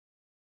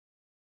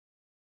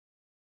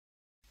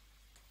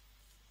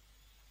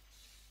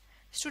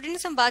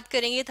Students हम बात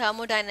करेंगे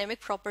thermodynamic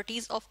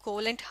properties of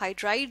covalent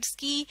hydrides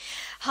की।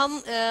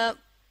 हम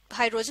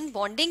हाइड्रोजन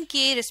बॉन्डिंग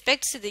के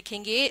रिस्पेक्ट से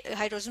देखेंगे,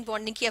 हाइड्रोजन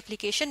बॉन्डिंग की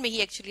एप्लीकेशन में ही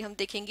एक्चुअली हम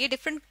देखेंगे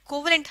डिफरेंट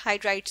कोवलेंट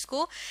हाइड्राइड्स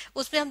को।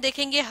 उसमें हम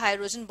देखेंगे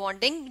हाइड्रोजन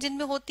बॉन्डिंग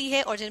जिनमें होती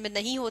है और जिनमें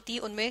नहीं होती,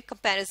 उनमें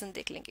कंपैरिजन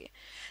देख लेंगे।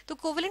 तो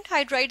कोवलेंट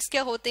हाइड्राइड्स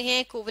क्या होते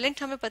हैं?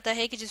 कोवलेंट हमें पता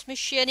है कि जिसमें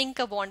शेयरिंग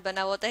का बॉन्ड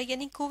बना होता है,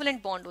 यानी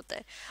कोवलेंट बॉन्ड होता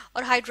है।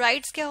 और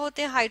हाइड्राइड्स क्या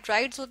होते हैं?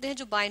 हाइड्राइड्स होते हैं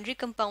जो बाइनरी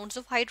कंपाउंड्स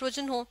ऑफ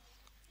हाइड्रोजन हो,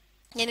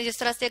 यानी जिस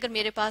तरह से अगर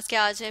मेरे पास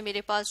क्या आ जाए, मेरे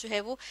पास जो है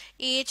वो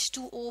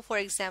H2O फॉर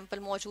एग्जांपल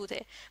मौजूद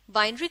है।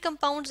 बाइनरी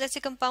कंपाउंड्स ऐसे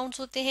कंपाउंड्स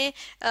होते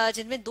हैं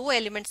जिनमें दो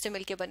एलिमेंट्स से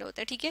मिलकर बने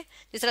होते हैं, ठीक है।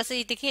 जिस तरह से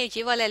ये देखिए,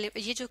 ये वाला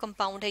ये जो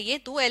कंपाउंड है, ये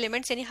दो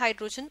एलिमेंट्स यानी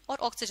हाइड्रोजन और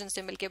ऑक्सीजन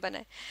से मिलकर बना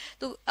है।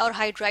 तो और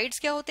हाइड्राइड्स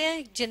क्या होते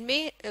हैं?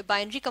 जिनमें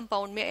बाइनरी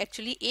कंपाउंड में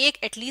एक्चुअली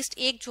एटलीस्ट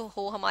एक जो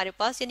हो हमारे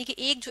पास, यानी कि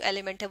एक जो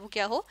एलिमेंट है वो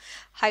क्या हो?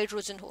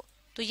 हाइड्रोजन हो।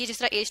 तो ये जिस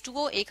तरह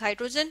H2O एक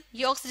हाइड्रोजन,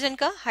 ये ऑक्सीजन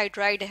का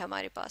हाइड्राइड है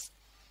हमारे पास।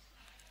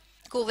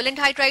 कोवलेंट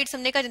हाइड्राइड्स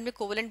हमने कहा जिनमें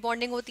कोवलेंट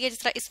बॉन्डिंग होती है। जिस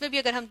तरह इसमें भी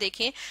अगर हम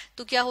देखें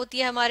तो क्या होती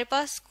है हमारे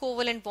पास?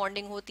 कोवलेंट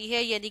बॉन्डिंग होती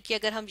है, यानी कि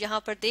अगर हम यहाँ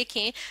पर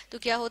देखें तो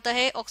क्या होता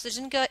है,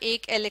 ऑक्सीजन का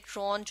एक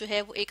इलेक्ट्रॉन जो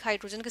है वो एक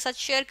हाइड्रोजन के साथ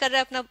शेयर कर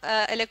रहा है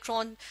अपना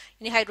इलेक्ट्रॉन,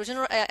 यानी हाइड्रोजन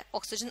और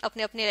ऑक्सीजन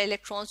अपने अपने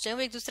इलेक्ट्रॉन्स जो है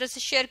वो एक दूसरे से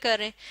शेयर कर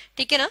रहे हैं,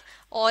 ठीक है ना।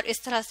 और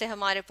इस तरह से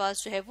हमारे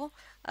पास जो है वो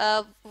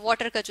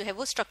वाटर का जो है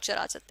वो स्ट्रक्चर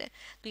आ जाते हैं।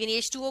 तो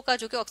यानी H2O का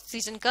जो कि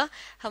ऑक्सीजन का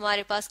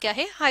हमारे पास क्या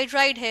है?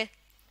 हाइड्राइड है।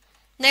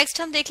 नेक्स्ट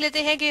हम देख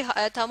लेते हैं कि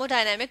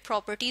थर्मोडायनामिक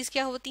प्रॉपर्टीज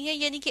क्या होती हैं,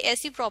 यानी कि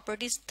ऐसी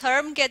प्रॉपर्टीज,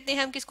 थर्म कहते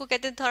हैं हम, किसको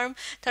कहते हैं?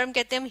 थर्म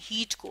कहते हैं हम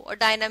हीट को। और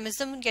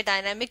डायनामिज्म या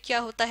डायनामिक क्या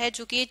होता है?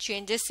 जो कि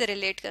चेंजेस से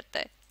रिलेट करता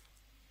है।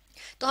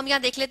 तो हम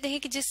यहाँ देख लेते हैं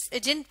कि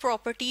जिन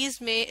प्रॉपर्टीज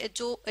में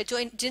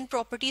जिन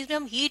प्रॉपर्टीज में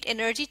हम हीट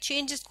एनर्जी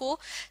चेंजेस को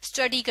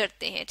स्टडी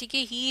करते हैं, ठीक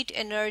है, हीट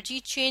एनर्जी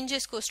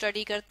चेंजेस को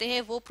स्टडी करते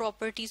हैं, वो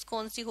प्रॉपर्टीज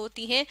कौन सी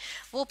होती हैं?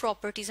 वो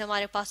प्रॉपर्टीज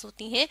हमारे पास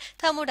होती हैं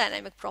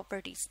थर्मोडायनामिक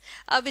प्रॉपर्टीज।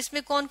 अब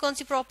इसमें कौन कौन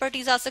सी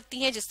प्रॉपर्टीज आ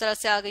सकती हैं? जिस तरह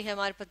से आ गई है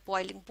हमारे पास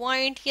बॉइलिंग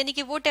पॉइंट, यानी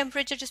कि वो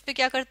टेम्परेचर जिसपे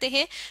क्या करते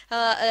हैं,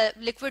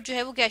 लिक्विड जो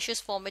है वो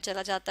गैसियस फॉर्म में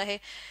चला जाता है,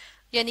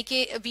 यानी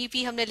कि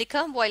BP हमने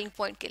लिखा बॉइलिंग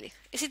पॉइंट के लिए।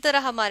 इसी तरह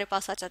हमारे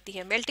पास आ जाती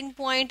है मेल्टिंग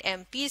पॉइंट,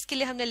 MP इसके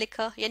लिए हमने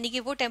लिखा, यानी कि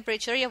वो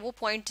टेम्परेचर या वो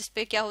पॉइंट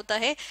जिसपे क्या होता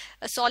है,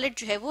 सॉलिड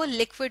जो है वो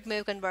लिक्विड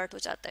में कन्वर्ट हो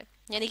जाता है,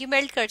 यानी कि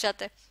मेल्ट कर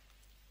जाता है।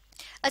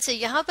 अच्छा,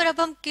 यहाँ पर अब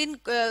हम किन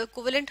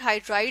कोवलेंट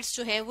हाइड्राइड्स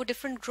जो हैं वो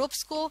डिफरेंट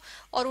ग्रुप्स को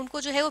और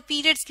उनको जो है वो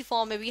पीरियड्स की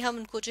फॉर्म में भी हम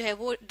उनको जो है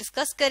वो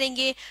डिस्कस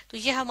करेंगे। तो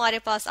ये हमारे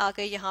पास आ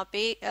गए यहाँ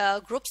पे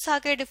ग्रुप्स आ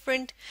गए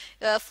different,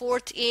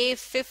 4th A,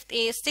 5th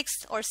A,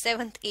 6th और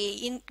 7th A।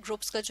 इन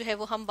ग्रुप्स का जो है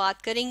वो हम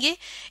बात करेंगे,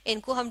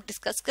 इनको हम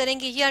डिस्कस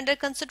करेंगे, ये अंडर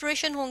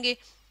कंसिडरेशन होंगे।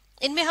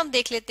 इनमें हम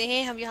देख लेते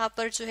हैं, हम यहाँ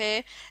पर जो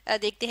है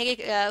देखते हैं कि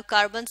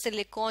कार्बन,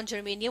 सिलिकॉन,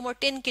 जर्मेनियम और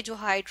टिन के जो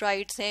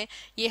हाइड्राइड्स हैं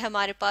ये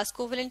हमारे पास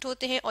कोवलेंट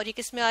होते हैं। और ये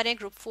किस में आ रहे हैं?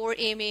 ग्रुप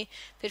 4A में।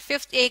 फिर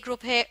 5th A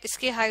ग्रुप है,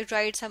 इसके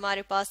हाइड्राइड्स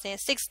हमारे पास हैं,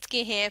 6th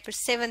के हैं, फिर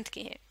 7th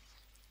के हैं।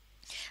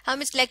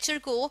 हम इस लेक्चर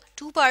को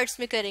 2 पार्ट्स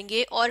में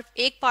करेंगे और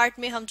एक पार्ट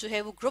में हम जो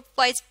है वो ग्रुप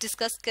वाइज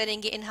डिस्कस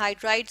करेंगे इन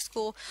हाइड्राइड्स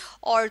को,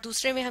 और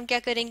दूसरे में हम क्या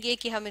करेंगे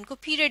कि हम इनको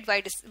पीरियड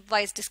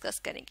वाइज डिस्कस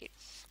करेंगे।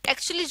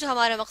 एक्चुअली जो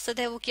हमारा मकसद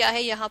है वो क्या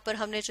है, यहाँ पर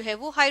हमने जो है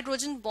वो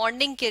हाइड्रोजन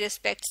बॉन्डिंग के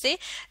रिस्पेक्ट से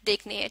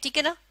देखने हैं, ठीक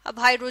है ना। अब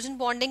हाइड्रोजन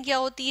बॉन्डिंग क्या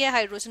होती है?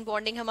 हाइड्रोजन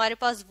बॉन्डिंग हमारे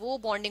पास वो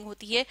बॉन्डिंग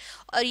होती है,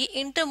 और ये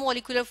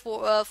इंटरमोलिकुलर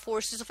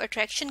फोर्सेस ऑफ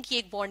अट्रैक्शन की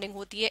एक बॉन्डिंग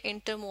होती है।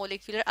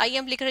 इंटरमोलिकुलर, आई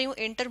एम लिख रही हूँ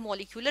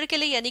इंटरमोलिकुलर के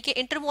लिए, यानी कि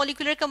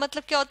इंटरमोलिकुलर का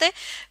मतलब क्या होता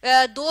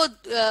है?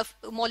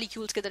 दो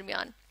मॉलिक्यूल्स के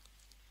दरमियान।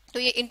 तो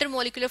ये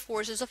इंटरमोलिकुलर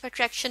फोर्सेस ऑफ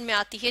अट्रैक्शन में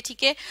आती है,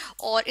 ठीक है।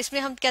 और इसमें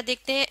हम क्या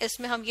देखते हैं?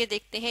 इसमें हम ये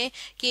देखते हैं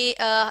कि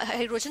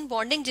हाइड्रोजन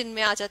बॉन्डिंग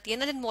जिनमें आ जाती है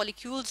ना, जिन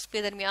मॉलिक्यूल्स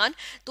के दरमियान,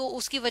 तो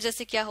उसकी वजह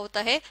से क्या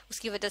होता है,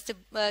 उसकी वजह से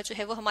जो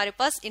है वो हमारे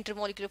पास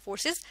इंटरमोलिकुलर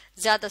फोर्सेस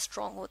ज्यादा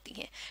स्ट्रांग होती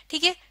हैं,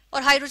 ठीक है।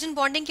 और हाइड्रोजन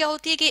बॉन्डिंग क्या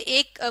होती है कि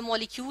एक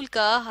मॉलिक्यूल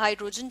का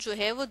हाइड्रोजन जो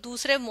है वो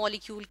दूसरे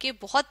मॉलिक्यूल के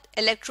बहुत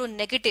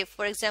इलेक्ट्रोनेगेटिव,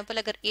 फॉर एग्जाम्पल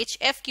अगर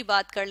HF की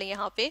बात कर लें,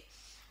 यहाँ पे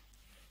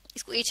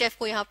इसको HF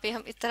को यहाँ पे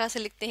हम इस तरह से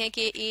लिखते हैं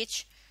कि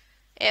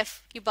HF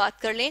की बात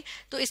कर लें,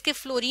 तो इसके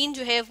फ्लोरीन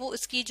जो है वो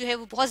इसकी जो है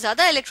वो बहुत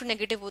ज्यादा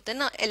इलेक्ट्रोनेगेटिव होता है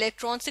ना,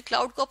 इलेक्ट्रॉन से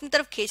क्लाउड को अपनी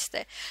तरफ खींचता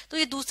है। तो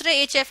ये दूसरे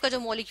HF का जो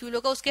मॉलिक्यूल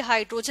होगा उसके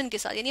हाइड्रोजन के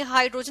साथ, यानी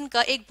हाइड्रोजन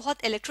का एक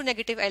बहुत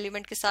इलेक्ट्रोनेगेटिव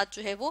एलिमेंट के साथ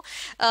जो है वो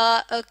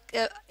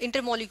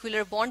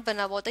इंटरमोलिकुलर बॉन्ड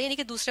बना हुआ होता है, यानी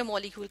कि दूसरे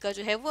मॉलिक्यूल का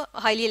जो है वो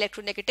हाईली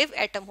इलेक्ट्रोनेगेटिव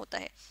एटम होता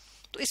है।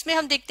 तो इसमें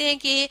हम देखते हैं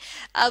कि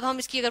अब हम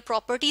इसकी अगर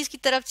प्रॉपर्टीज की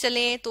तरफ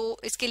चलें तो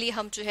इसके लिए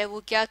हम जो है वो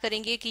क्या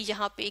करेंगे कि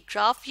यहाँ पे एक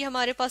ग्राफ ये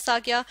हमारे पास आ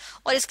गया,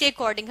 और इसके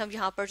अकॉर्डिंग हम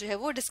यहाँ पर जो है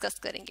वो डिस्कस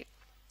करेंगे।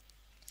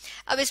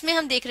 अब इसमें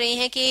हम देख रहे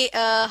हैं कि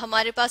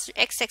हमारे पास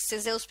एक्स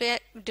एक्सिस है, उस पर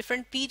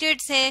डिफरेंट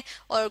पीरियड्स हैं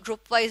और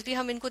ग्रुप वाइज भी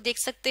हम इनको देख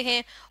सकते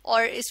हैं।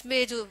 और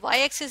इसमें जो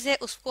वाई एक्सिस है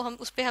उसको हम,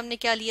 उस पर हमने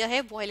क्या लिया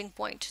है? बॉइलिंग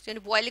पॉइंट, यानी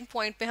बॉइलिंग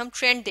पॉइंट पे हम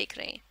ट्रेंड देख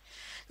रहे हैं।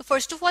 तो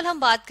फर्स्ट ऑफ ऑल हम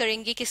बात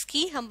करेंगे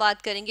किसकी? हम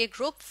बात करेंगे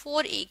ग्रुप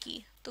 4A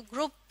की। तो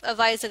ग्रुप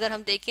वाइज अगर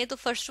हम देखें तो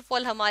फर्स्ट ऑफ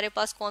ऑल हमारे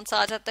पास कौन सा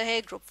आ जाता है?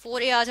 ग्रुप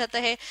 4A आ जाता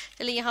है।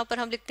 चलिए यहाँ पर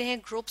हम लिखते हैं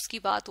ग्रुप्स की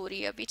बात हो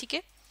रही है अभी, ठीक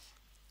है।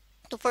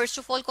 तो फर्स्ट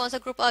ऑफ ऑल कौन सा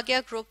ग्रुप आ गया,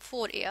 ग्रुप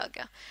 4A आ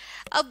गया।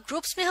 अब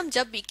ग्रुप्स में हम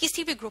जब भी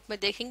किसी भी ग्रुप में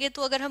देखेंगे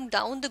तो अगर हम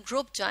डाउन द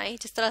ग्रुप जाएं,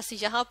 जिस तरह से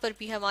यहाँ पर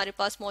भी हमारे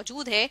पास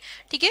मौजूद है,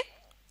 ठीक है,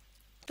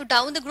 तो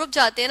डाउन द ग्रुप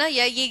जाते हैं ना,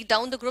 या ये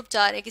डाउन द ग्रुप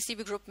जा रहे हैं किसी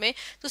भी ग्रुप में,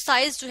 तो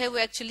साइज जो है वो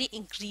एक्चुअली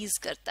इंक्रीज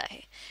करता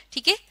है,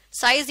 ठीक है,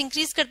 साइज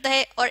इंक्रीज करता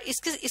है। और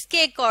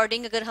इसके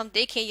अकॉर्डिंग अगर हम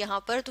देखें यहाँ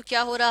पर तो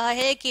क्या हो रहा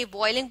है कि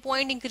बॉइलिंग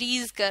पॉइंट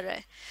इंक्रीज कर रहा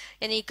है,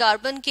 यानी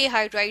कार्बन के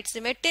हाइड्राइड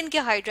से मैं टिन के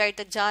हाइड्राइड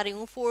तक जा रही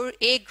हूँ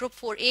 4A ग्रुप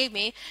 4A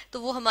में, तो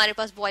वो हमारे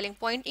पास बॉइलिंग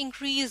पॉइंट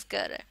इंक्रीज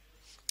कर रहा है।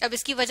 अब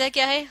इसकी वजह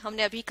क्या है,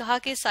 हमने अभी कहा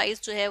कि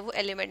साइज जो है वो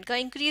एलिमेंट का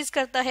इंक्रीज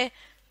करता है,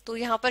 तो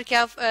यहाँ पर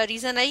क्या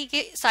रीजन आई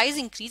कि साइज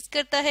इंक्रीज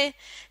करता है,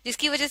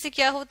 जिसकी वजह से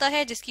क्या होता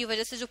है, जिसकी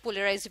वजह से जो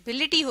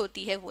पोलराइजेबिलिटी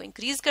होती है वो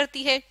इंक्रीज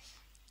करती है।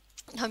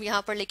 हम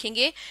यहाँ पर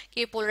लिखेंगे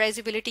कि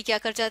पोलराइजेबिलिटी क्या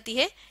कर जाती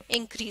है,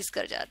 इंक्रीज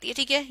कर जाती है,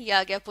 ठीक है, ये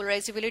आ गया,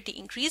 पोलराइजेबिलिटी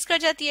इंक्रीज कर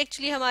जाती है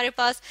एक्चुअली हमारे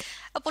पास।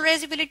 अब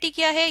पोलराइजेबिलिटी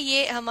क्या है,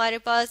 ये हमारे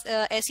पास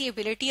ऐसी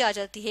एबिलिटी आ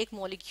जाती है एक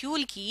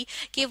मॉलिक्यूल की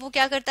कि वो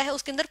क्या करता है,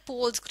 उसके अंदर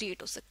पोल्स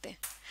क्रिएट हो सकते हैं।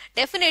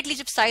 डेफिनेटली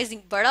जब साइज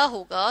बड़ा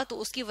होगा तो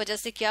उसकी वजह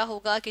से क्या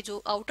होगा कि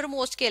जो आउटर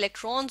मोस्ट के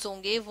इलेक्ट्रॉन्स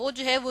होंगे वो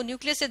जो है वो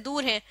न्यूक्लियस से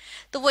दूर हैं,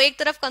 तो वो एक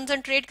तरफ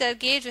कंसंट्रेट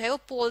करके जो है वो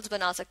पोल्स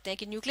बना सकते हैं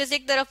कि न्यूक्लियस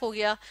एक तरफ हो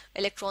गया,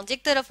 इलेक्ट्रॉन्स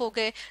एक तरफ हो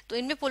गए, तो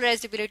इनमें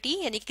पोलराइजेबिलिटी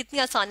यानी कितनी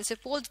आसानी से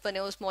पोल्स बने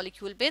उस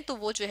मॉलिक्यूल में, तो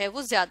वो जो है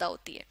वो ज्यादा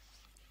होती है।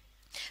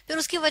 फिर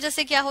उसकी वजह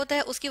से क्या होता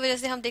है, उसकी वजह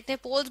से हम देखते हैं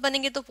पोल्स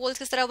बनेंगे, तो पोल्स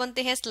किस तरह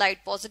बनते हैं,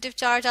 स्लाइड पॉजिटिव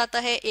चार्ज आता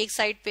है एक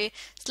साइड पे,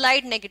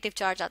 स्लाइड नेगेटिव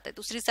चार्ज आता है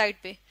दूसरी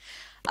साइड पे।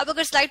 अब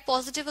अगर स्लाइड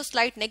पॉजिटिव और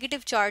स्लाइड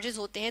नेगेटिव चार्जेस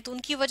होते हैं तो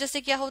उनकी वजह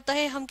से क्या होता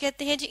है, हम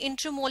कहते हैं जी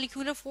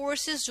इंटरमोलिक्यूलर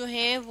फोर्सेस जो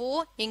हैं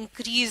वो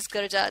इंक्रीज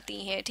कर जाती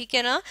हैं, ठीक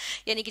है ना,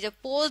 यानी कि जब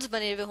पोल्स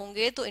बने हुए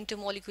होंगे तो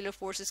इंटरमोलिक्यूलर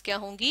फोर्सेस क्या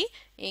होंगी,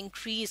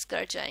 इंक्रीज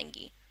कर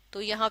जाएंगी।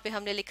 तो यहाँ पे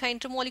हमने लिखा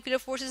इंटरमोलिक्यूलर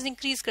फोर्सेस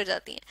इंक्रीज कर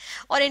जाती हैं,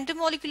 और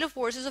इंटरमोलिक्यूलर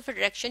फोर्सेस ऑफ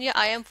अट्रैक्शन या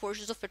आयन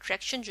फोर्सेस ऑफ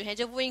अट्रैक्शन जो है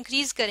जब वो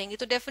इंक्रीज करेंगे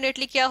तो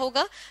डेफिनेटली क्या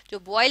होगा, जो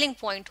बॉइलिंग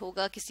पॉइंट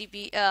होगा किसी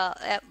भी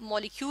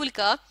मॉलिक्यूल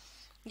का,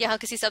 यहाँ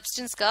किसी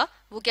सब्सटेंस का,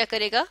 वो क्या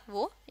करेगा,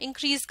 वो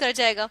इंक्रीज कर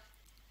जाएगा,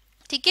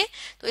 ठीक है।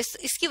 तो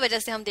इसकी वजह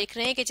से हम देख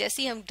रहे हैं कि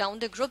जैसे ही हम डाउन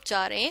द ग्रुप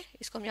जा रहे हैं,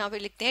 इसको हम यहाँ पे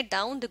लिखते हैं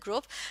डाउन द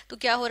ग्रुप, तो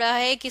क्या हो रहा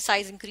है कि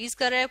साइज इंक्रीज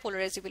कर रहा है,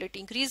 पोलराइजेबिलिटी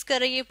इंक्रीज कर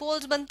रही है,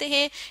 पोल्स बनते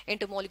हैं,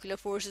 intermolecular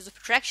forces of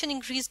attraction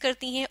increase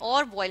करती हैं,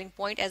 और boiling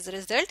point as a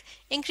result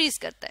increase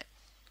करता है।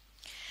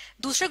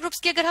 दूसरे ग्रुप्स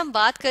की अगर हम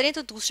बात करें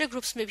तो दूसरे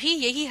ग्रुप्स में भी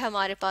यही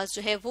हमारे पास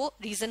जो है वो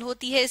रीजन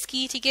होती है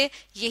इसकी, ठीक है,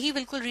 यही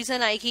बिल्कुल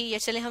रीजन आएगी। या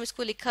चले हम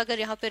इसको लिखा अगर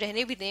यहाँ पे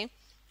रहने भी दें,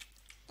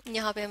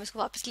 यहाँ पे हम इसको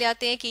वापस ले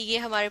आते हैं कि ये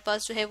हमारे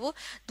पास जो है वो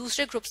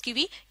दूसरे ग्रुप्स की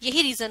भी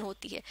यही रीजन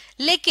होती है।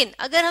 लेकिन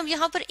अगर हम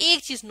यहाँ पर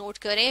एक चीज नोट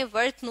करें,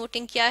 वर्थ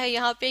नोटिंग क्या है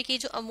यहाँ पे, कि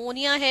जो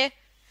अमोनिया है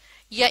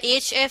या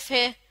HF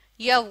है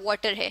या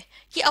वाटर है,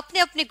 ये अपने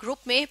अपने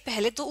ग्रुप में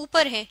पहले तो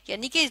ऊपर है,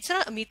 यानी कि इस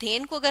तरह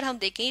मीथेन को अगर हम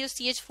देखें जो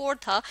CH4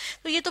 था,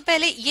 तो ये तो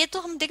पहले, ये तो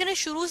हम देख रहे हैं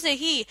शुरू से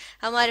ही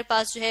हमारे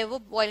पास जो है वो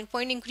बॉइलिंग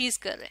पॉइंट इंक्रीज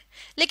कर रहे हैं।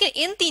 लेकिन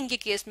इन तीन के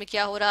केस में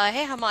क्या हो रहा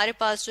है, हमारे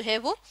पास जो है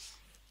वो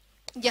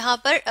यहाँ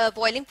पर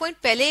बॉइलिंग पॉइंट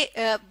पहले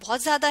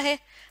बहुत ज्यादा है,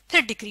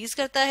 फिर डिक्रीज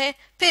करता है,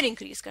 फिर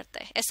इंक्रीज करता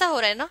है, ऐसा हो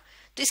रहा है ना।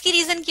 तो इसकी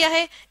रीजन क्या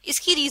है,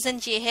 इसकी रीजन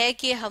ये है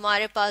कि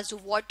हमारे पास जो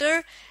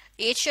वाटर,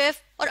 HF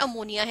और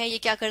अमोनिया है, ये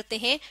क्या करते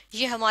हैं,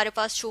 ये हमारे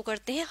पास शो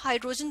करते हैं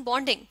हाइड्रोजन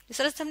बॉन्डिंग। जिस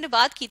तरह से हमने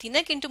बात की थी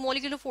ना कि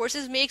इंटरमोलिक्यूलर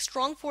फोर्सेस में एक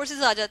स्ट्रॉन्ग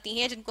फोर्सेस आ जाती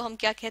हैं जिनको हम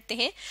क्या कहते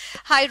हैं,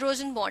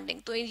 हाइड्रोजन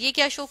बॉन्डिंग। तो ये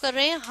क्या शो कर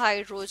रहे हैं,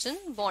 हाइड्रोजन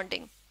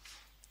बॉन्डिंग।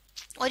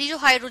 और ये जो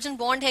हाइड्रोजन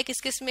बॉन्ड है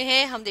किस किस में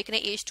है, हम देख रहे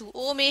हैं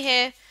H2O में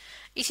है,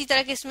 इसी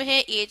तरह किसमें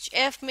है,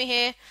 HF में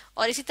है,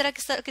 और इसी तरह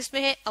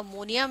किसमें है,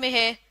 अमोनिया में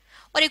है।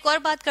 और एक और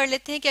बात कर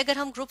लेते हैं कि अगर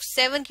हम ग्रुप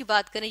 7 की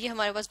बात करें, ये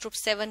हमारे पास ग्रुप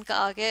 7 का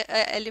आ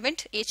गया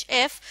एलिमेंट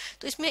HF,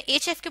 तो इसमें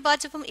HF के बाद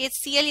जब हम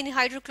HCl यानी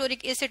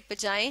हाइड्रोक्लोरिक एसिड पे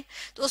जाएं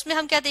तो उसमें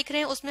हम क्या देख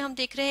रहे हैं, उसमें हम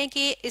देख रहे हैं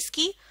कि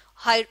इसकी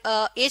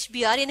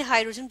HBr यानी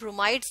हाइड्रोजन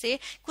ब्रोमाइड से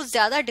कुछ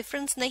ज्यादा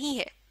डिफरेंस नहीं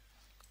है,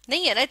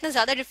 नहीं है ना, इतना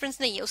ज्यादा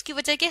डिफरेंस नहीं है। उसकी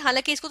वजह कि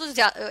हालांकि इसको तो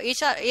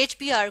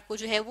HBr को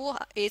जो है वो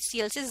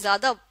HCl से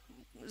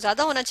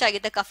ज्यादा होना चाहिए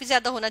था, काफी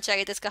ज्यादा होना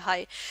चाहिए था इसका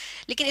हाई,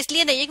 लेकिन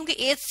इसलिए नहीं है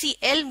क्योंकि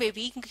HCl में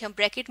भी, क्योंकि हम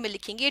ब्रैकेट में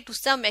लिखेंगे टू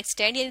सम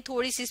एक्सटेंड, यानी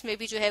थोड़ी सी इसमें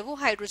भी जो है वो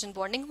हाइड्रोजन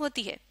बॉन्डिंग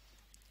होती है।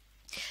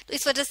 तो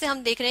इस वजह से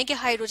हम देख रहे हैं कि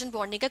हाइड्रोजन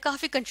बॉन्डिंग का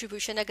काफी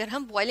कंट्रीब्यूशन अगर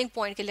हम बॉइलिंग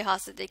पॉइंट के लिहाज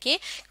से देखें,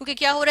 क्योंकि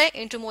क्या हो रहा है,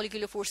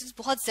 इंटरमोलिक्यूलर फोर्सेस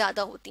बहुत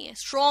ज्यादा होती हैं,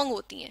 स्ट्रांग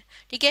होती हैं,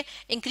 ठीक है,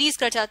 इंक्रीज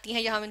कर जाती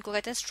हैं, या हम इनको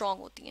कहते हैं स्ट्रांग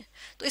होती हैं।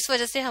 तो इस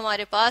वजह से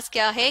हमारे पास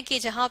क्या है कि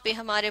जहां पे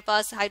हमारे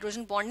पास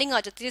हाइड्रोजन बॉन्डिंग आ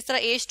जाती है, जिस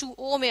तरह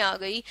H2O में आ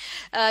गई,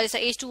 जैसा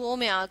H2O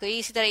में आ गई,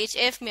 इसी तरह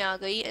HF में आ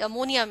गई,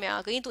 अमोनिया में आ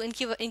गई, तो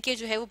इनके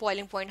जो है वो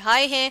बॉइलिंग पॉइंट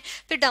हाई है।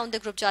 फिर डाउन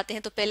द ग्रुप जाते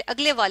हैं तो पहले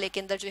अगले वाले के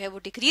अंदर जो है वो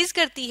डिक्रीज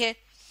करती है,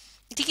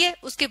 ठीक है,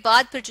 उसके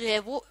बाद फिर जो है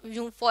वो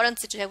यूं फौरन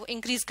से जो है वो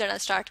इंक्रीज करना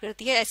स्टार्ट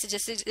करती है, ऐसे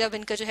जैसे जब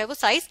इनका जो है वो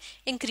साइज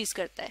इंक्रीज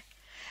करता है।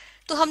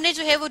 तो हमने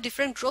जो है वो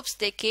डिफरेंट ग्रुप्स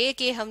देखे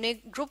कि हमने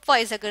ग्रुप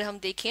वाइज अगर हम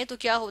देखें तो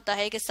क्या होता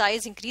है कि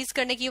साइज इंक्रीज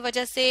करने की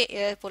वजह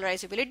से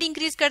पोलराइजेबिलिटी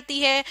इंक्रीज करती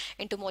है,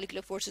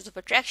 intermolecular forces of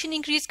attraction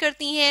increase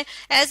करती हैं,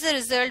 as a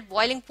result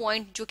boiling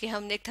point जो कि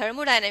हमने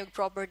थर्मोडायनामिक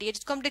प्रॉपर्टी है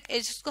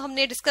जिसको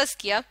हमने डिस्कस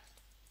किया,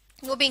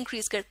 वो भी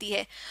इंक्रीज करती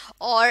है।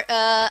 और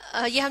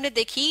ये हमने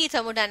देखी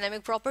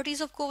thermodynamic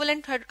properties of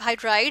covalent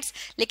hydrides,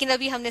 लेकिन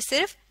अभी हमने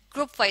सिर्फ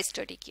ग्रुप वाइज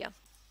स्टडी किया।